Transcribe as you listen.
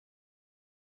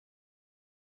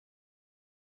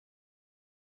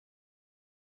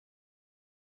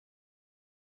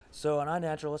So on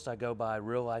iNaturalist, I go by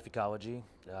Real Life Ecology.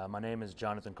 My name is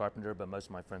Jonathan Carpenter, but most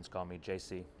of my friends call me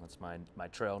JC. That's my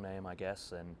trail name, I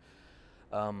guess. And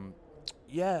um,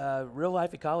 yeah, Real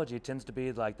Life Ecology tends to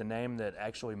be like the name that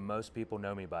actually most people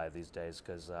know me by these days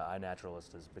because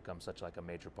iNaturalist has become such like a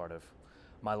major part of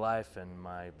my life and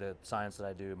the science that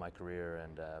I do, my career,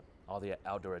 and all the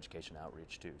outdoor education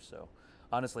outreach too. So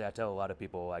honestly, I tell a lot of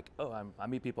people like, oh, I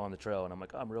meet people on the trail, and I'm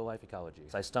like, oh, I'm Real Life Ecology.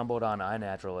 So I stumbled on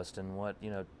iNaturalist, and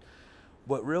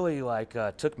what really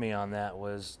took me on that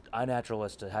was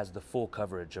iNaturalist has the full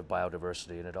coverage of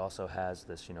biodiversity, and it also has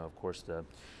this, of course, the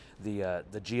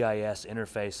GIS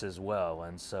interface as well.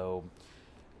 And so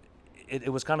it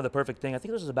was kind of the perfect thing. I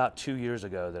think this was about 2 years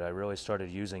ago that I really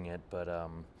started using it, but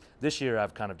this year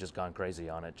I've kind of just gone crazy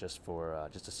on it just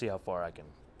to see how far I can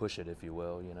push it, if you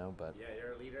will, But Yeah,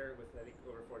 you're a leader with I think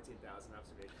over 14,000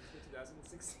 observations for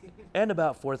 2016. and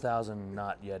about 4,000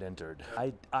 not yet entered.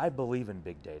 I believe in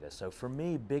big data. So for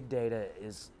me, big data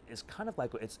is kind of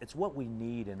like it's what we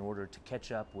need in order to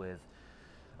catch up with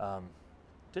um,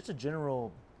 just the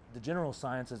general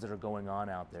sciences that are going on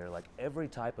out there. Like every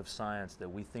type of science that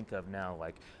we think of now,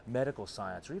 like medical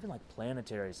science or even like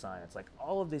planetary science, like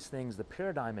all of these things, the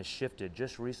paradigm has shifted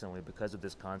just recently because of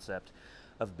this concept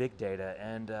of big data.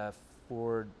 And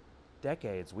for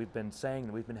decades, we've been saying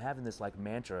that we've been having this like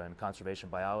mantra in conservation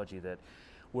biology that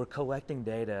we're collecting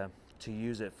data to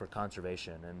use it for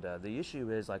conservation. And the issue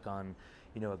is like on,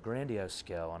 a grandiose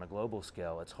scale, on a global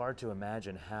scale, it's hard to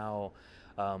imagine how,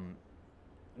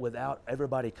 without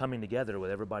everybody coming together, with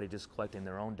everybody just collecting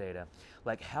their own data,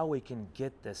 like how we can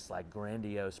get this like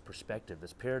grandiose perspective,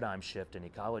 this paradigm shift in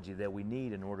ecology that we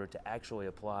need in order to actually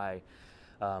apply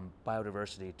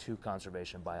biodiversity to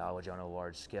conservation biology on a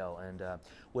large scale. And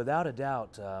without a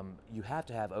doubt, you have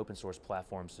to have open source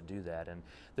platforms to do that. And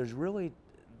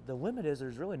the limit is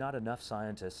there's really not enough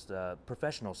scientists,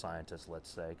 professional scientists, let's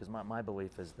say, because my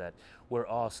belief is that we're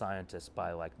all scientists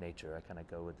by like nature. I kind of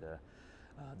go with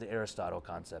the Aristotle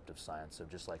concept of science, of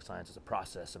just like science is a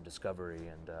process of discovery.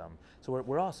 And so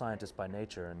we're all scientists by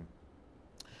nature. And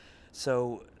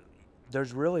so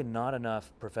there's really not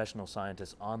enough professional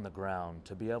scientists on the ground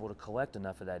to be able to collect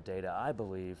enough of that data, I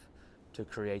believe, to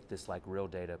create this like real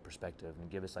data perspective and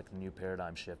give us like the new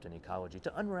paradigm shift in ecology,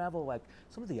 to unravel like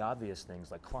some of the obvious things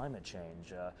like climate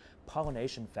change,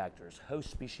 pollination factors,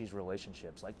 host species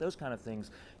relationships, like those kind of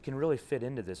things can really fit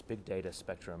into this big data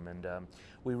spectrum. And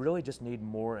we really just need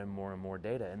more and more and more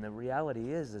data. And the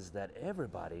reality is that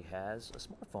everybody has a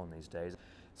smartphone these days.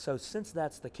 So since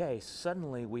that's the case,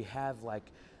 suddenly we have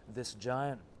like this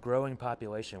giant growing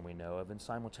population we know of, and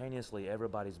simultaneously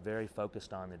everybody's very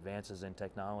focused on advances in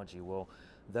technology. Well,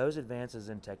 those advances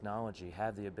in technology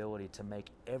have the ability to make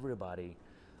everybody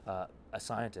a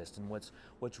scientist. And what's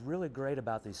really great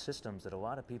about these systems that a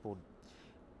lot of people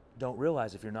don't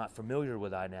realize, if you're not familiar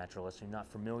with iNaturalist, you're not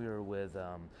familiar with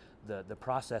the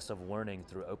process of learning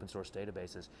through open source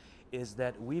databases, is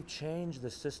that we've changed the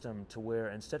system to where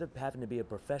instead of having to be a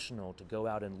professional to go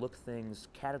out and look things,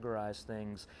 categorize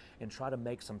things, and try to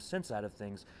make some sense out of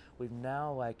things, we've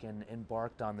now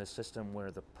embarked on this system where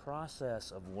the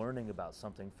process of learning about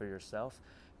something for yourself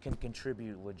can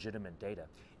contribute legitimate data,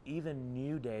 even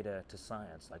new data to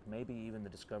science, like maybe even the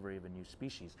discovery of a new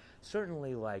species.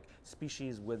 Certainly like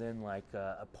species within like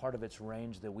a part of its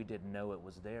range that we didn't know it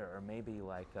was there, or maybe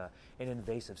like an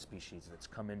invasive species that's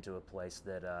come into a place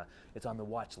that it's on the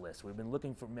watch list. We've been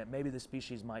looking for, maybe the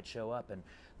species might show up, and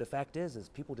the fact is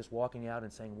people just walking out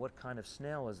and saying, what kind of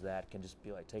snail is that, can just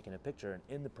be like taking a picture, and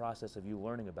in the process of you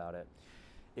learning about it,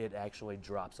 it actually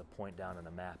drops a point down on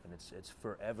a map, and it's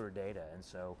forever data. And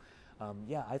so,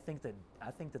 yeah, I think that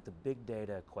the big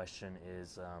data question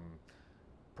is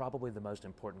probably the most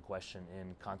important question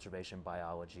in conservation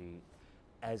biology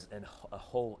as a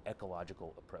whole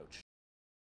ecological approach.